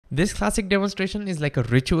This classic demonstration is like a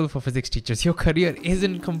ritual for physics teachers. Your career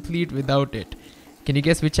isn't complete without it. Can you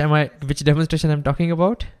guess which demonstration I'm talking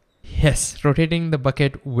about? Yes, rotating the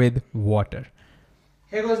bucket with water.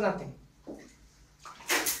 Here goes nothing.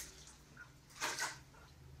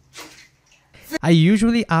 I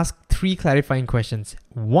usually ask 3 clarifying questions.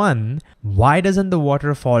 1, why doesn't the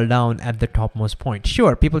water fall down at the topmost point?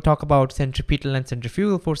 Sure, people talk about centripetal and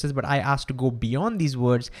centrifugal forces, but I ask to go beyond these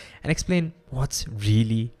words and explain what's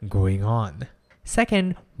really going on.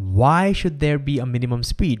 Second, why should there be a minimum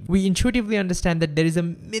speed? We intuitively understand that there is a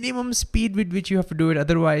minimum speed with which you have to do it,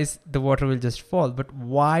 otherwise the water will just fall. But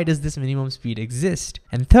why does this minimum speed exist?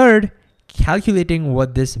 And third, calculating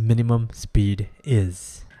what this minimum speed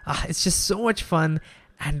is. It's just so much fun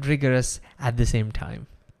and rigorous at the same time.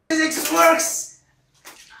 Physics works!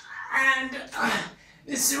 And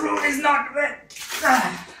this room is not wet.